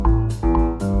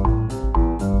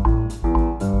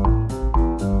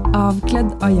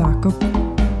Avkledd av Jakob.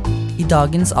 I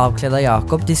dagens Avkledd av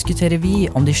Jakob diskuterer vi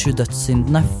om de 7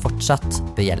 dødssyndene fortsatt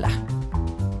bør gjelde.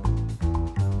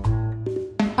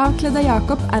 Avkledd av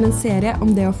Jakob en serie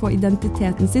om det å få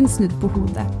identiteten sin snudd på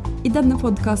hodet. I denne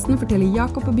podcasten forteller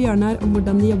Jakob og Bjørnar om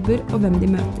hvordan de jobber og hvem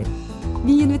de møter.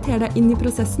 Vi inviterer deg inn i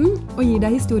prosessen og gir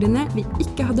deg historiene vi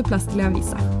ikke hadde plass til i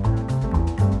avisa.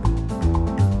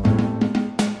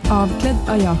 Avkledd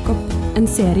av Jakob, en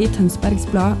serie i Tønsbergs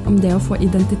Blad om det å få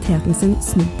identiteten sin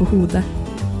snudd på hodet.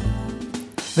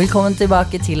 Velkommen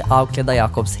tilbake til Avkledd av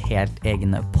Jakobs helt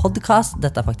egen podcast.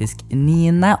 Dette faktisk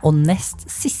 9. og nest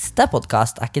siste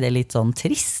podcast. Ikke det litt sånn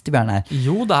trist, Bjørnar?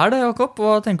 Jo, det det, Jakob.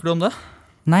 Hva tenker du om det?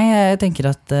 Nei, jeg tenker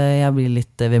at jeg blir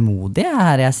litt vemodig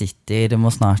her jeg sitter. Må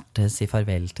snart si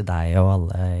farvel til deg og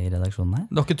alle i redaksjonen her.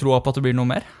 Du har ikke troa på at det blir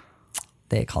noe mer?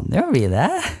 Det kan jo bli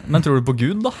det. Men tror du på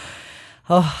Gud, da?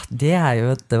 Det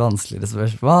jo et vanskeligere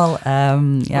spørsmål.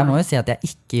 Jeg må jo si at jeg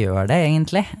ikke gjør det,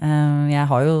 egentlig. Jeg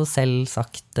har jo selv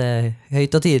sagt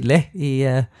høyt og tydelig i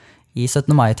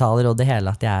 17. mai-taler og det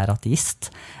hele at jeg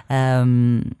ateist.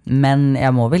 Men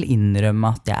jeg må vel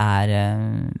innrømme at jeg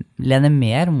lener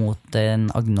mer mot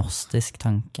en agnostisk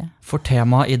tanke. For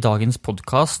temaet i dagens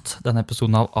podcast, denne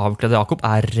episoden av Avkledd av Jakob,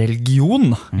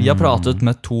 religion. Vi har pratet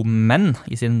med 2 menn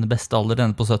i sin beste alder,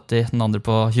 denne på 70, den andre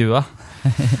på 20.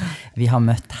 Vi har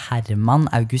møtt Herman,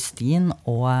 Augustin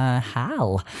og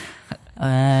Hal,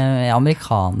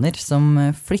 amerikaner som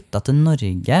flyttet til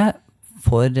Norge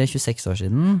for 26 år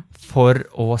siden. For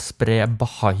å spre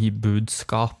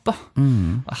Bahai-budskapet.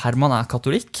 Herman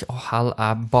katolikk, og Hal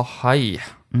Bahai.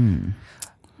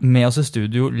 Med oss i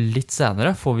studio litt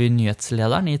senere får vi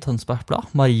nyhetslederen i Tønsbergs Blad,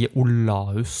 Marie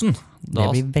Olaussen. Det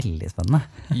blir veldig spennende.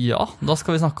 Ja, da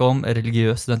skal vi snakke om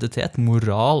religiøs identitet,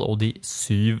 moral og de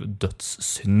 7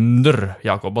 dødssynder.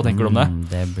 Jakob, hva tenker du om det?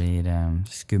 Det blir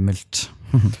skummelt.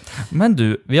 Men du,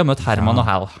 vi har møtt Herman og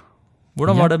Hal.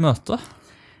 Hvordan var det møtet?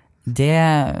 Det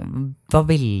var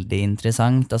veldig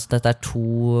interessant. Altså, dette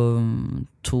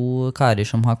to karer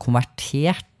som har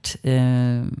konvertert.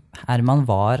 Herman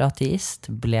var ateist,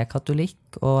 ble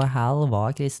katolikk, og Hal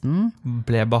var kristen.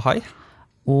 Ble Bahai.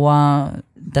 Og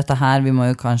dette her, vi må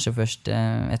jo kanskje først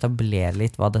etablere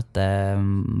litt hva dette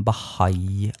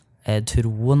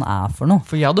Bahai-troen for noe.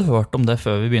 For jeg hadde hørt om det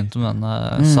før vi begynte med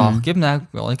denne saken, men jeg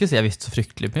kan ikke si jeg visste så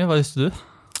fryktelig mye. Hva visste du?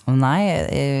 Nei,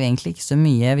 egentlig ikke så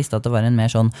mye. Jeg visste at det var en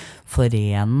mer sånn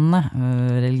forenende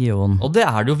religion. Og det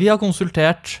det jo. Vi har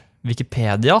konsultert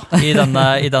Wikipedia i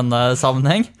denne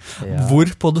sammenheng,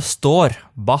 hvorpå det står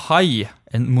Bahai,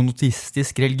 en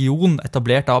monoteistisk religion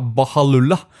etablert av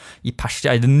Baha'u'llah i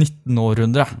Persia i det 19.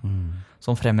 århundre,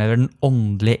 som fremhever den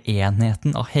åndelige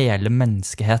enheten av hele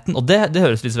menneskeheten. Og det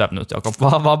høres litt svevende ut, Jakob.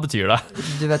 Hva betyr det?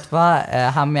 Du vet hva,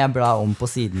 her må jeg bla om på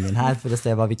siden min her for å se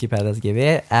hva Wikipedia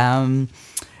skriver.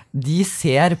 De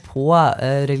ser på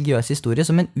religiøs historie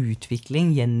som en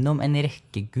utvikling gjennom en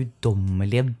rekke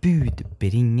guddommelige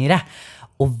budbringere.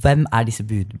 Og hvem disse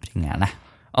budbringerne?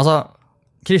 Altså,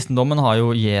 kristendommen har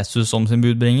jo Jesus som sin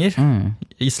budbringer.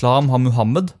 Islam har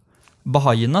Muhammed.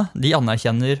 Bahaiene, de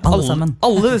anerkjenner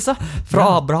alle disse.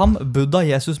 Fra Abraham, Buddha,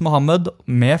 Jesus, Muhammed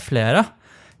med flere,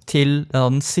 til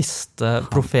den siste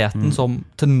profeten som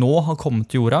til nå har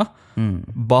kommet til jorda,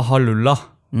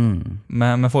 Baha'u'llah.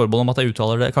 Med forbehold om at jeg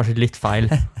uttaler det kanskje litt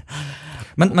feil.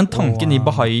 Men tanken i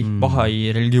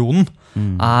Bahai-religionen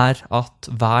at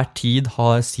hver tid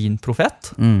har sin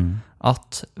profet,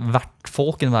 at hvert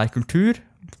folk, enhver kultur,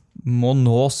 må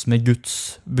nås med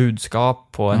Guds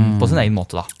budskap på sin egen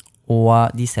måte da.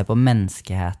 Og de ser på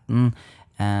menneskeheten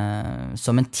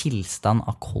som en tilstand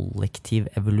av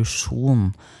kollektiv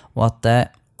evolusjon, og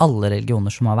at alle religioner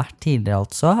som har vært tidligere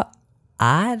altså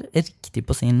riktig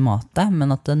på sin måte, men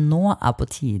at det nå på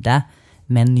tide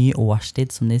med en ny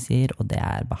årstid, som de sier, og det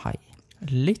Bahai.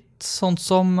 Litt sånn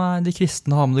som de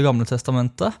kristne har med det gamle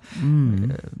testamentet.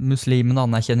 Muslimene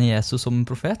anerkjenner Jesus som en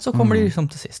profet, så kommer de liksom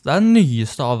til sist. Det den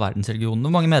nyeste av verdensreligionene.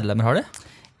 Hvor mange medlemmer har de?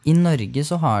 I Norge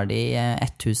så har de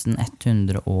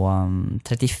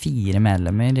 1134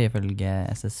 medlemmer, ifølge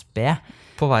SSB.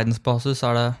 På verdensbasis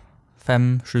det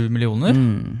 5-7 millioner.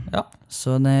 Ja.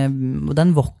 Så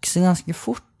den vokser ganske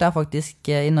fort. Det faktisk,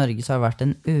 i Norge så har det vært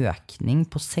en økning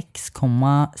på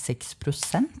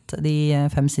 6,6% de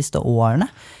 5 siste årene.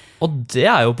 Og det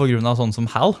jo på grunn av sånn som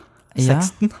Hal,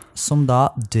 16. Ja, som da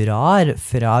drar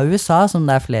fra USA, som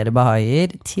det flere bahaier,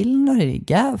 til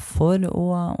Norge for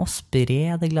å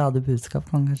spre det glade budskap,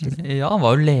 kan man kanskje si. Ja, han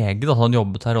var jo lege da han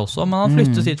jobbet her også, men han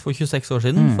flyttet hit for 26 år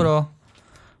siden for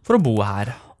å bo her.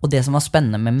 Og det som var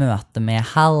spennende med møtet med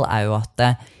Hal jo at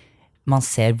man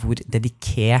ser hvor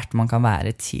dedikert man kan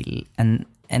være til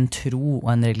en tro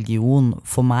og en religion.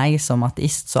 For meg som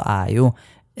ateist så jo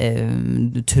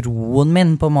troen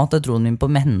min på en måte, troen min på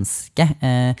mennesket,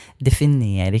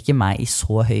 definerer ikke meg i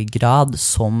så høy grad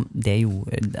som det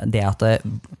at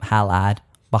Hal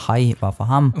Baha'i var for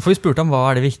ham. For vi spurte ham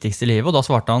hva det viktigste i livet, og da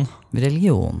svarte han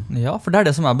religion. Ja, for det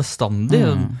det som bestandig.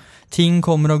 Ting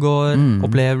kommer og går,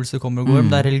 opplevelser kommer og går,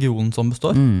 men det religion som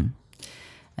består.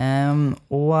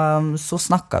 Og så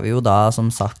snakket vi jo da som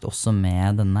sagt også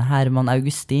med denne Herman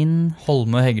Augustin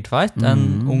Holme Hegertveit,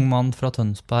 en ung mann fra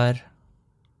Tønsberg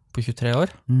på 23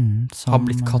 år, har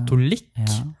blitt katolikk. Ja.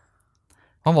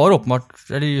 Han var åpenbart,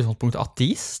 eller i sånt punkt,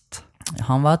 ateist.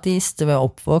 Han var ateist, var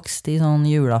oppvokst i sånn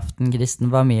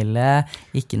julaften-kristen familie,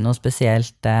 ikke noe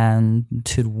spesielt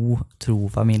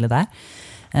trofamilie der.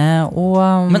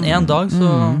 Men en dag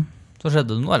så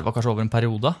skjedde det noe, eller var kanskje over en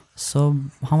periode. Så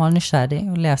han var nysgjerrig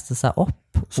og leste seg opp.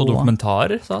 Så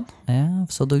dokumentarer, sa han? Ja,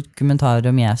 så dokumentarer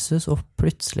om Jesus, og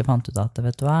plutselig fant ut at,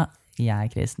 vet du hva,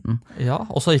 jeg kristen. Ja,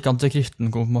 og så gikk han til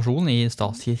kristen konfirmasjon i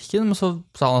statskirken, men så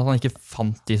sa han at han ikke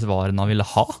fant de svarene han ville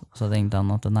ha. Så tenkte han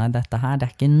at nei, dette her,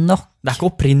 det ikke nok. Det ikke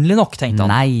opprinnelig nok, tenkte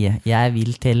han. Nei, jeg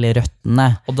vil til røttene.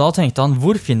 Og da tenkte han,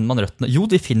 hvor finner man røttene? Jo,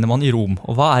 de finner man i Rom.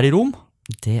 Og hva i Rom?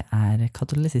 Det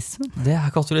katolisismen. Det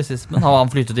katolisismen.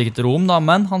 Han flyttet ikke til Rom da,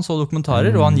 men han så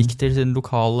dokumentarer, og han gikk til sin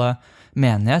lokale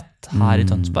menighet her i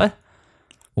Tønsberg.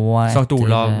 Og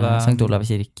Sankt Olav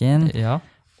kirken. Ja.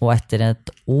 Og etter et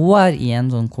år i en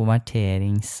sånn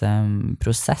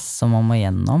konverteringsprosess som man må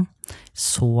gjennom,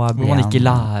 så ble hvor man ikke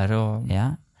lærer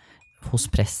ja, hos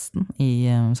presten i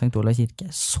Sankt Olav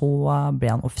kirke, så ble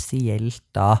han offisielt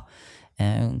da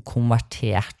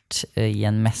konvertert i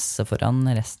en messe foran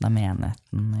resten av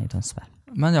menigheten i Tønsberg.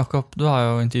 Men Jakob, du har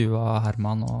jo intervjuet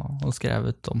Herman og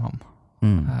skrevet om ham.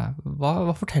 Hva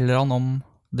forteller han om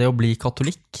det å bli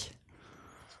katolikk?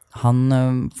 Han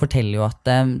forteller jo at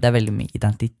det veldig mye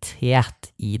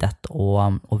identitet i dette å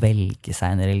velge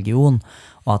seg en religion,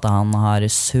 og at han har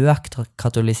søkt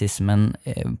katolisismen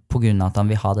på grunn av at han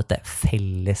vil ha dette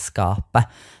fellesskapet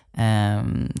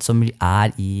som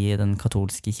i den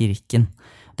katolske kirken.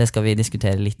 Det skal vi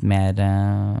diskutere litt mer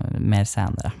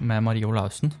senere. Med Marie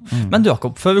Olaussen. Men du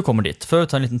Jakob, før vi kommer dit, før vi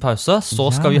tar en liten pause, så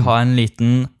skal vi ha en liten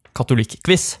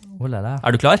katolikk-quiz.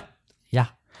 Du klar? Ja.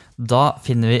 Da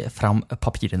finner vi fram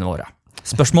papirene våre.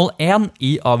 Spørsmål 1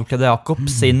 i Avkledde Jakob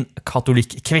sin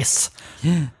katolikk-quiz.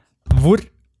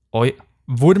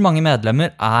 Hvor mange medlemmer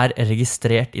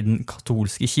registrert i den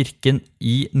katolske kirken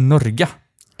i Norge?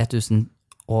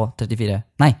 134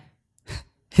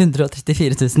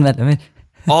 000 medlemmer.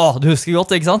 Du husker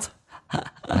godt, ikke sant?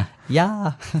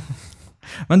 Ja.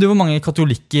 Men du, hvor mange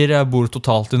katolikker bor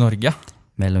totalt i Norge?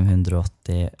 Mellom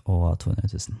 180 og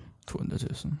 200 000. 200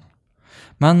 000.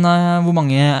 Men hvor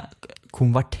mange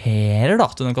konverterer da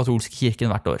til den katolske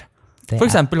kirken hvert år? For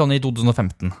eksempel i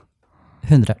 2015.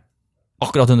 100.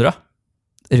 Akkurat 100?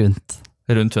 Rundt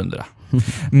 100.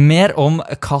 Mer om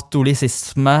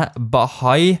katolisisme,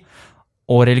 Baha'i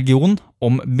og religion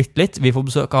om bitte litt. Vi får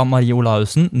besøk av Marie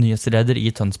Olaussen, nyhetsleder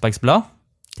i Tønsbergs Blad.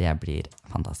 Det blir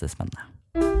fantastisk spennende.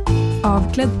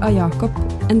 Avkledd av Jakob,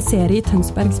 en serie i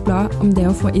Tønsbergs Blad om det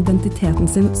å få identiteten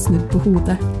sin snudd på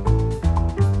hodet.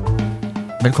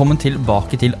 Velkommen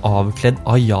tilbake til Avkledd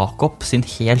av Jakob sin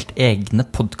helt egne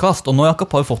podcast. Og nå, Jakob,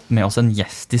 har vi fått med oss en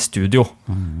gjest i studio.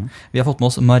 Vi har fått med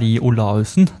oss Marie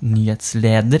Olaussen,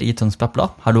 nyhetsleder i Tønsbergs Blad.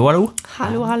 Hallo, hallo.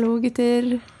 Hallo, hallo,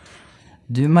 gutter.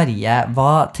 Du, Marie,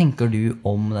 hva tenker du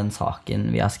om den saken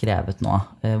vi har skrevet nå?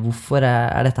 Hvorfor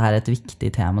dette her et viktig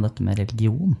tema, dette med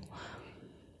religion?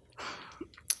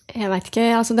 Jeg vet ikke,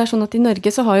 altså det sånn at i Norge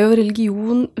så har jo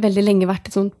religion veldig lenge vært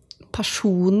et sånn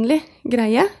personlig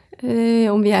greie.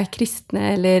 Om vi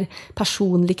kristne eller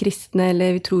personlig kristne,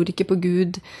 eller vi tror ikke på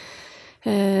Gud,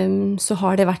 så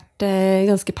har det vært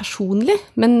ganske personlig.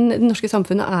 Men det norske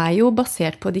samfunnet jo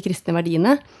basert på de kristne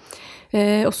verdiene.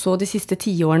 Og så de siste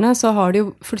 10 årene så har det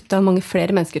jo flyttet mange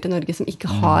flere mennesker til Norge som ikke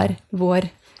har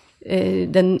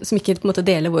som ikke på en måte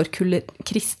deler vår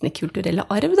kristne kulturelle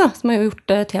arv, da, som har jo gjort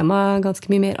temaet ganske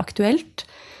mye mer aktuelt.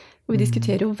 Og vi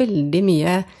diskuterer jo veldig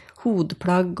mye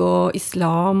hodeplagg og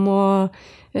islam og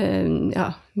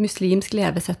muslimsk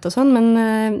levesett og sånn, men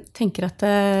tenker at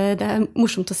det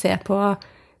morsomt å se på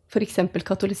for eksempel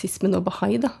katolisismen og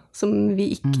Baha'i, da, som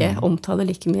vi ikke omtaler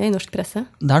like mye i norsk presse.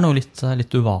 Det noe litt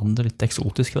uvanlig, litt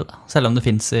eksotisk ved det, selv om det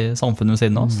finnes i samfunnet ved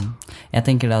siden av oss. Jeg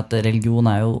tenker at religion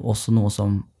jo også noe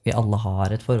som vi alle har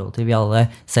et forhold til. Vi alle,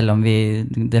 selv om vi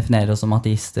definerer oss som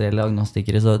ateister eller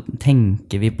agnostikere, så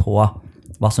tenker vi på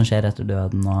hva som skjer etter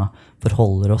døden, og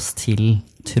forholder oss til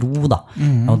tro, da.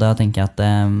 Og da tenker jeg at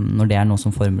når det noe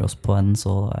som former oss på en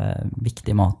så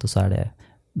viktig måte, så det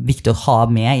viktig å ha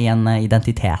med i en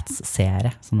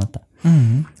identitetsserie som dette.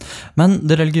 Men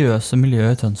det religiøse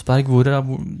miljøet i Tønsberg,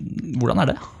 hvordan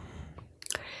det?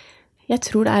 Jeg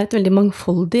tror det et veldig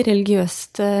mangfoldig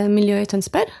religiøst miljø i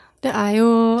Tønsberg. Det jo,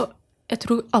 jeg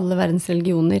tror alle verdens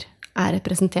religioner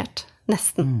representert,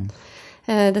 nesten.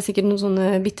 Det sikkert noen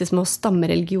sånne bittesmå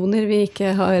stammereligioner vi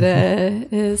ikke har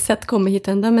sett komme hit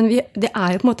enda, men det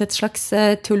jo på en måte et slags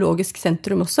teologisk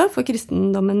sentrum også for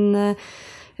kristendommen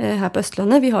her på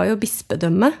Østlandet. Vi har jo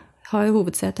bispedømme, har jo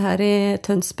hovedsete her i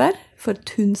Tønsberg, for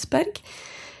Tunsberg.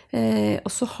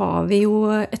 Og så har vi jo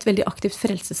et veldig aktivt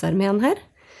frelsesarmeen her.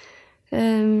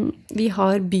 Vi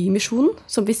har bymisjonen,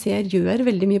 som vi ser gjør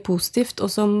veldig mye positivt, og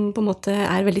som på en måte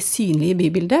veldig synlig i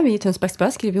bybildet. Vi i Tønsbergs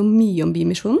Blad skriver jo mye om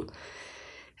bymisjonen.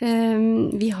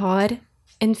 Vi har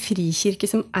en frikirke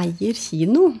som eier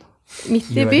kino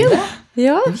midt i byen.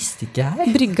 Ja, det visste ikke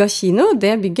jeg. Brygga kino,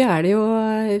 det bygget det jo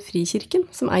Frikirken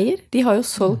som eier. De har jo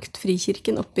solgt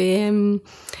Frikirken oppe i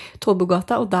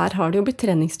Tollbogata, og der har det jo blitt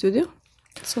treningsstudio.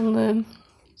 Sånn...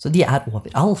 Så de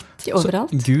overalt. Overalt.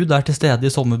 Så Gud til stede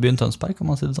i sommerbyen Tønsberg, kan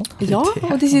man si det sånn? Ja,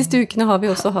 og de siste ukene har vi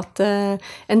også hatt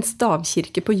en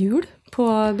stavkirke på jul på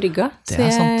brygga.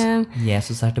 Det sant.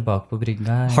 Jesus tilbake på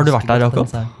brygga. Har du vært der, Jakob?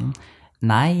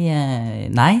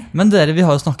 Nei. Men dere, vi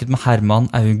har jo snakket med Herman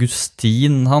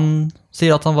Augustin. Han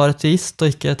sier at han var ateist og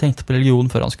ikke tenkte på religion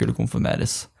før han skulle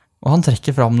konfirmeres. Og han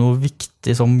trekker fram noe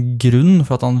viktig som grunn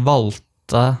for at han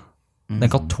valgte den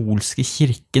katolske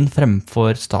kirken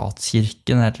fremfor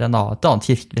statskirken eller et annet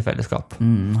kirkelig fellesskap.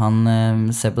 Han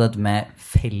ser på dette med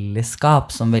fellesskap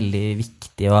som veldig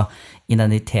viktig og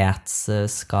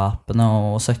identitetsskapende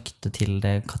og søkte til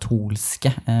det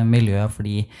katolske miljøet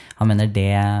fordi han mener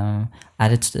det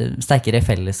et sterkere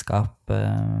fellesskap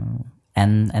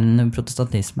enn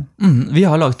protestantisme. Vi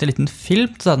har laget en liten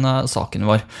film til denne saken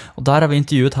vår, og der har vi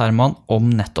intervjuet Herman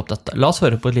om nettopp dette. La oss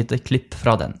høre på et lite klipp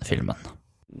fra den filmen.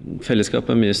 Fellesskap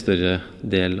en mye større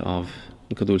del av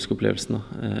den katolske opplevelsen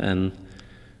enn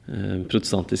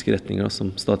protestantiske retninger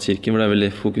som statskirken, hvor det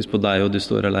veldig fokus på deg og du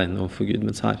står alene overfor Gud,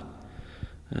 mens her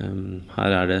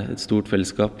det et stort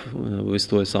fellesskap hvor vi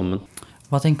står sammen.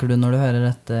 Hva tenker du når du hører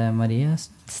dette, Marie?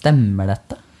 Stemmer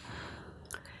dette?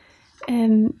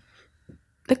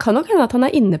 Det kan nok hende at han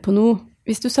inne på noe.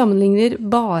 Hvis du sammenligner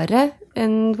bare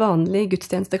en vanlig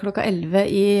gudstjeneste klokka 11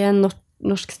 i en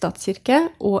norsk statskirke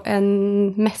og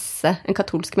en messe, en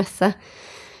katolsk messe.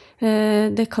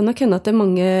 Det kan nok hende at det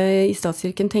mange i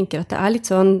statskirken tenker at det litt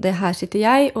sånn, det her sitter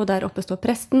jeg, og der oppe står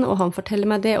presten, og han forteller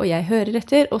meg det, og jeg hører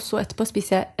etter, og så etterpå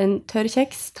spiser jeg en tørr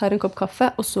kjeks, tar en kopp kaffe,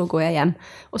 og så går jeg hjem.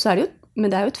 Og så det jo, men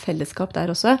det jo et fellesskap der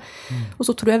også. Og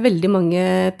så tror jeg veldig mange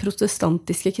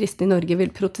protestantiske kristne i Norge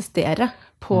vil protestere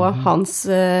på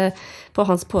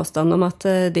hans påstand om at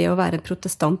det å være en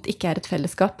protestant ikke et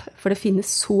fellesskap. For det finnes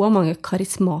så mange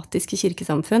karismatiske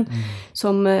kirkesamfunn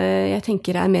som jeg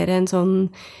tenker mer en sånn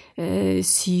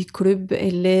syklubb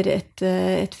eller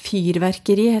et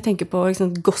fyrverkeri. Jeg tenker på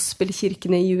liksom,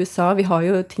 gospelkirkene i USA. Vi har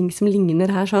jo ting som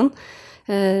ligner her sånn.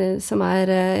 Som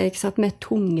ikke sant, med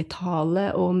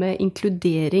tungetale og med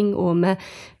inkludering og med,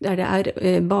 der det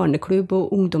barneklubb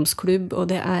og ungdomsklubb og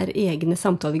det egne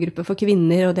samtalegrupper for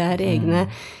kvinner og det egne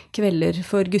kvelder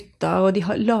for gutta og de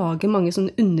lager mange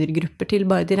sånne undergrupper til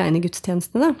bare de rene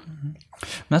gudstjenestene.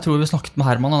 Men jeg tror vi snakket med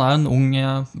Herman, han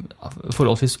en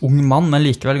forholdsvis ung mann, men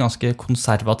likevel ganske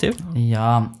konservativ.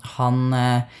 Ja, han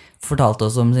fortalte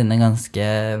oss om sine ganske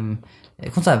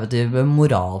konservative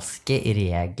moralske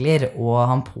regler, og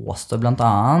han påstår blant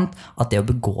annet at det å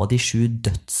begå de 7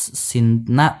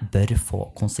 dødssyndene bør få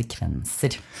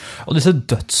konsekvenser. Og disse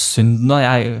dødssyndene,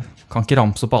 jeg kan ikke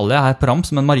ramse opp alle, jeg på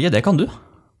rams, men Marie, det kan du.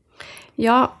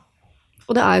 Ja,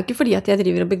 og det jo ikke fordi at jeg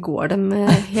driver og begår dem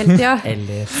hele tiden,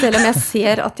 selv om jeg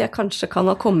ser at jeg kanskje kan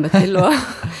ha kommet til å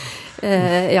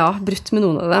brutt med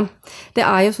noen av dem. Det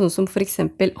jo sånn som for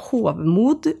eksempel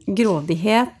hovmod,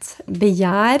 grådighet,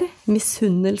 begjær,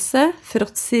 misunnelse,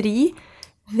 fråtseri,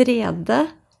 vrede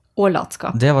og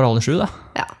latskap. Det var alle 7, det.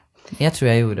 Ja. Jeg tror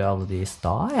jeg gjorde alle de i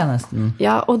stad, nesten.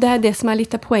 Ja, og det det som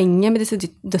litt av poenget med disse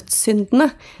dødssyndene.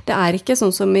 Det ikke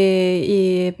sånn som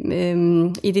i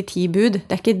de 10 bud.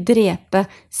 Det ikke drepe,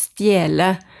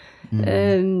 stjele,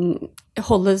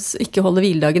 ikke holde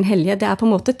hviledagen hellige. Det på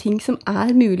en måte ting som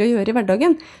mulig å gjøre i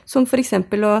hverdagen. Som for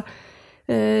eksempel å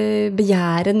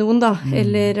begjære noen, da.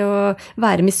 Eller å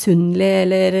være misunnelig,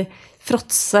 eller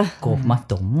fråtse. Gå på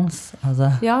McDonald's,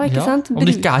 altså. Ja, ikke sant? Om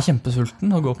du ikke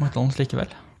kjempesulten, og gå på McDonald's likevel.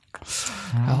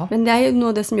 Ja. Men det jo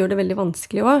noe av det som gjør det veldig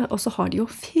vanskelig også. Og så har de jo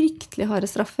fryktelig harde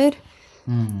straffer.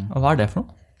 Og hva det for noe?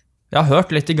 Jeg har hørt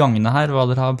litt I gangene her hva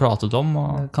dere har pratet om.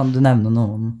 Kan du nevne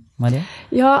noen, Marie?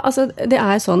 Ja, altså det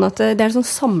sånn at det en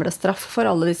sånn samlestraff for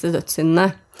alle disse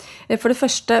dødssyndene. For det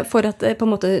første, for at på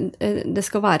en måte det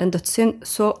skal være en dødssynd,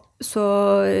 så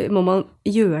må man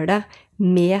gjøre det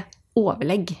med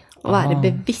overlegg. Å være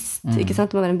bevisst, ikke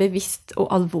sant? Det må være en bevisst og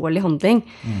alvorlig handling.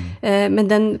 Men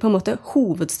den på en måte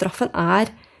hovedstraffen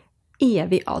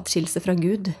evig adskillelse fra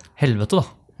Gud. Helvete da.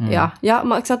 Ja,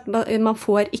 man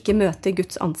får ikke møte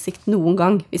Guds ansikt noen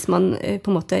gang, hvis man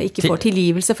på en måte ikke får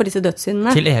tilgivelse for disse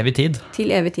dødssyndene. Til evig tid. Til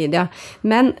evig tid, ja.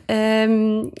 Men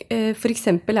for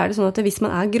eksempel det sånn at hvis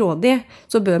man grådig,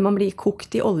 så bør man bli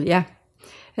kokt I olje.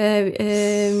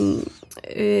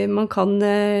 Man kan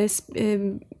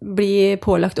bli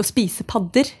pålagt å spise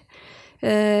padder.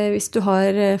 Hvis du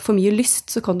har for mye lyst,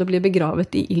 så kan du bli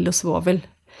begravet I ild og svovel.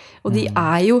 Og de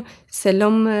jo, selv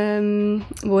om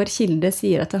vår kilde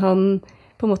sier at han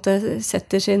på en måte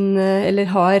setter sin, eller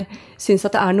syns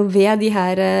at det noe ved de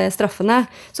her straffene,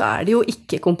 så det jo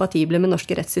ikke kompatible med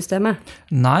norske rettssystemet.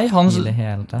 Nei,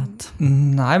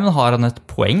 men har han et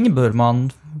poeng? Bør man,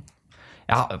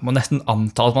 må nesten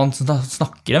anta at man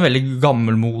snakker en veldig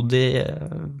gammelmodig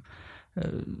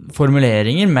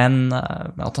formuleringer, men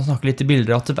at han snakker litt I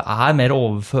bilder, at det mer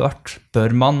overført.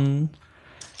 Bør man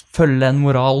følge en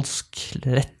moralsk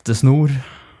rettesnor?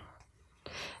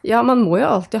 Ja, man må jo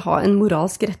alltid ha en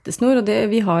moralsk rettesnor, og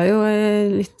vi har jo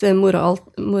litt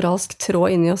moralsk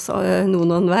tråd inni oss, noen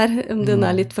og hver, om den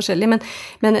litt forskjellig, men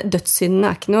dødssynden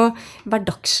ikke noe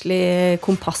hverdagslig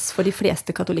kompass for de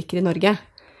fleste katolikker I Norge.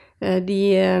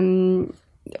 Det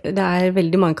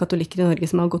veldig mange katolikker I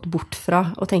Norge som har gått bort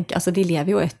fra å tenke, altså de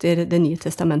lever jo etter det nye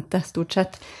testamentet, stort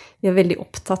sett. De veldig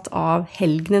opptatt av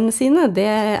helgenene sine. Det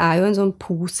jo en sånn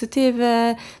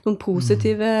noen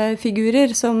positive figurer,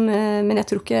 men jeg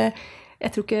tror ikke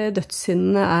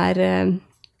dødssyndene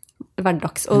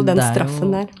hverdags, og den straffen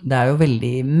der. Det jo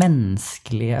veldig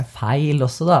menneskelige feil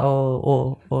også da,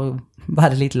 å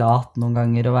være litt lat noen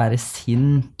ganger, og være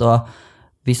sint, og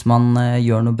hvis man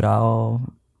gjør noe bra, og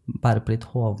bare på litt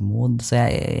hovmod, så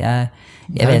jeg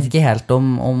vet ikke helt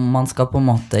om man skal på en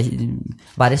måte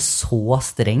være så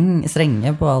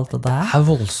strenge på alt det der. Det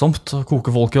voldsomt å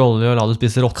koke folk I olje og la det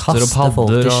spise rotter og padder. Kaste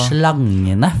folk I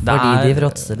slangene fordi de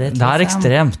fråtser litt. Det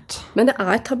ekstremt. Men det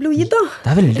tabloid da.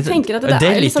 Veldig, det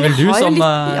liker vel du som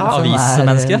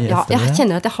avismenneske? Ja, jeg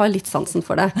kjenner at jeg har litt sansen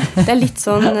for det. Det litt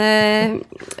sånn,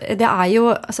 det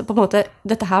jo, altså på en måte,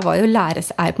 dette her var jo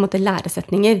på en måte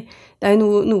læresetninger. Det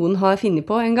jo noen har finnet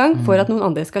på en gang for at noen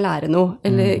andre skal lære noe,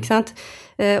 eller, ikke sant?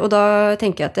 Og da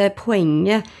tenker jeg at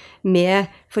poenget med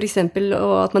for eksempel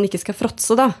at man ikke skal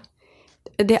fråtse da,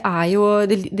 det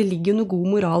ligger jo noe god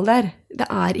moral der. Det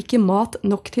ikke mat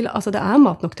nok til, altså det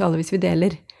mat nok til alle hvis vi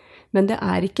deler, men det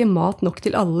ikke mat nok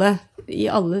til alle I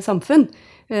alle samfunn.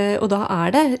 Og da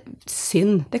det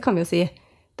synd, det kan vi jo si.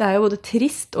 Det jo både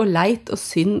trist og leit og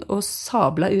synd og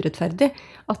sabla urettferdig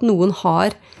at noen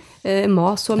har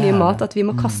så mye mat at vi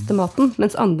må kaste maten,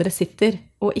 mens andre sitter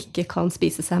og ikke kan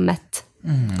spise seg mett.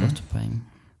 Godt poeng.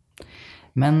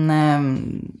 Men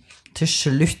til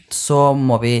slutt så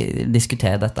må vi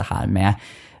diskutere dette her med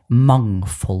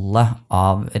mangfoldet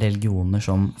av religioner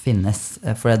som finnes.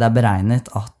 For det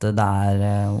beregnet at det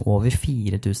over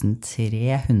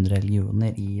 4300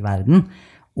 religioner I verden,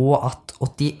 og at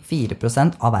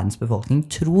 84% av verdens befolkning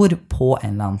tror på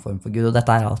en eller annen form for Gud, og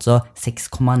dette altså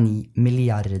 6,9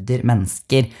 milliarder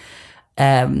mennesker.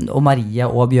 Og Marie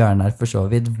og Bjørnar for så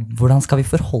vidt, hvordan skal vi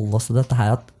forholde oss til dette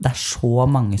her, at det så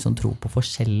mange som tror på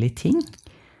forskjellige ting?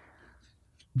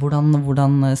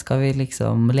 Hvordan skal vi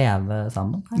liksom leve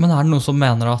sammen? Men det noen som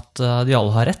mener at de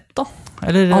alle har rett da?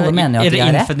 Eller alle mener at de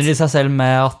har rett? Innfinner de seg selv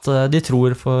med at de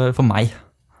tror for meg?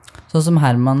 Sånn som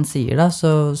Herman sier da,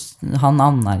 så han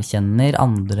anerkjenner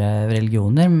andre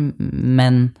religioner,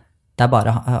 men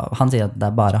han sier at det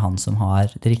bare han som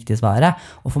har det riktige svaret.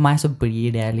 Og for meg så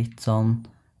blir det litt sånn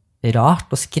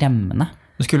rart og skremmende.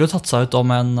 Det skulle jo tatt seg ut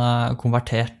om en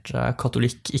konvertert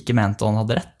katolikk ikke mente han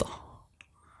hadde rett da.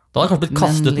 Da hadde kanskje blitt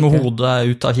kastet med hodet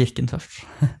ut av kirken først.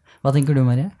 Hva tenker du,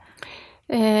 Marie?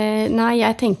 Nei,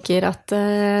 jeg tenker at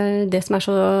det som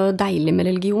så deilig med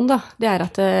religion da, det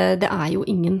at det jo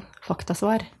ingen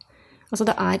faktasvar. Altså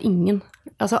det ingen.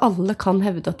 Altså alle kan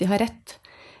hevde at de har rett.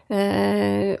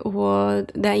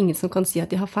 Og det ingen som kan si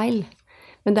at de har feil.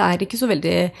 Men det ikke så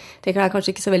veldig, tenker jeg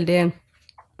kanskje ikke så veldig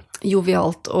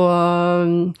jovialt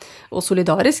og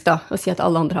solidarisk da, å si at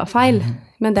alle andre har feil.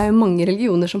 Men det jo mange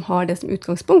religioner som har det som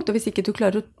utgangspunkt, og hvis ikke du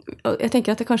klarer jeg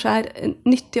tenker at det kanskje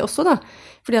nyttig også da,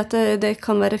 fordi at det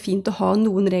kan være fint å ha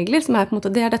noen regler som på en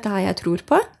måte, det dette her jeg tror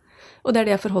på, og det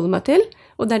det jeg forholder meg til,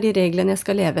 og det de reglene jeg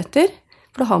skal leve etter,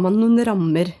 for da har man noen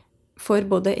rammer for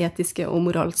både etiske og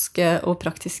moralske og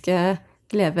praktiske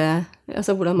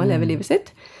altså hvordan man lever livet sitt.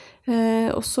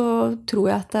 Og så tror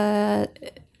jeg at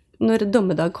når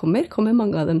dommedag kommer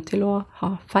mange av dem til å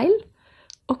ha feil,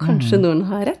 og kanskje noen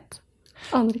har rett.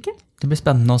 Aner ikke. Det blir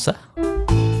spennende å se.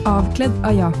 Avkledd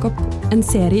av Jakob, en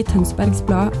serie i Tønsbergs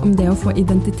Blad om det å få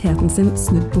identiteten sin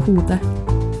snudd på hodet.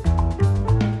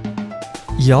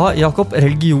 Ja, Jakob,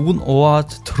 religion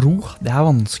og tro, det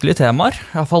vanskelige temaer.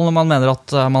 I hvert fall når man mener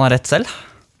at man har rett selv.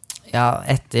 Ja,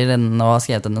 etter å ha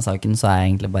skrevet denne saken så jeg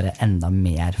egentlig bare enda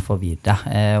mer forvirret.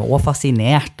 Og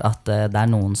fascinert at det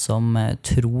noen som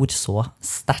tror så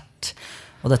sterkt.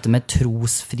 Og dette med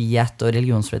trosfrihet og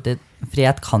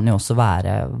religionsfrihet kan jo også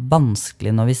være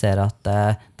vanskelig når vi ser at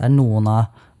det noen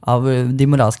av de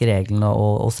moralske reglene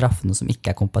og straffene som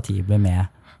ikke kompatible med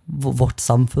vårt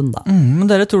samfunn. Da. Men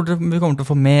dere tror vi kommer til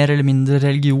å få mer eller mindre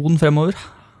religion fremover?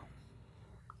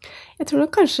 Jeg tror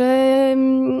nok kanskje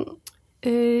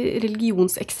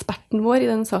religionseksperten vår i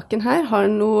denne saken her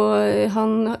han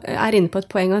inne på et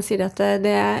poeng. Han sier at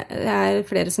det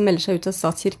flere som melder seg ut av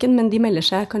statskirken, men de melder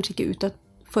seg kanskje ikke ut av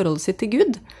forholdet sitt til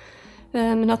Gud,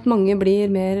 men at mange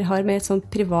har mer et sånt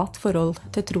privat forhold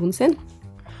til troen sin.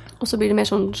 Og så blir det mer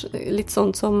litt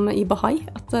sånn som i Bahai,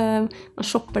 at man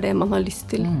shopper det man har lyst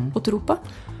til å tro på.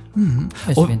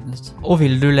 Og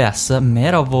vil du lese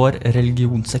mer av vår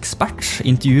religionsekspert,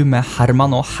 intervju med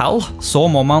Herman og Hal, så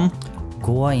må man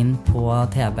gå inn på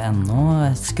tv.no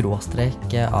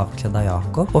 /avkledd av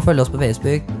Jakob og følge oss på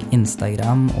Facebook,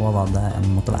 Instagram og hva det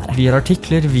måtte være. Vi har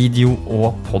artikler, video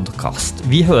og podcast.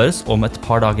 Vi høres om et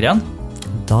par dager igjen.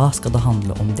 Da skal det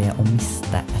handle om det å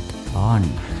miste et barn.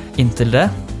 Inntil det,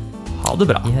 ha det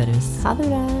bra. Vi høres. Ha det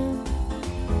bra.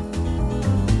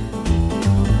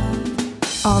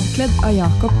 Avkledd av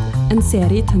Jakob, en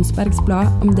serie i Tønsbergs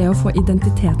Blad om det å få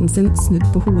identiteten sin snudd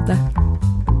på hodet.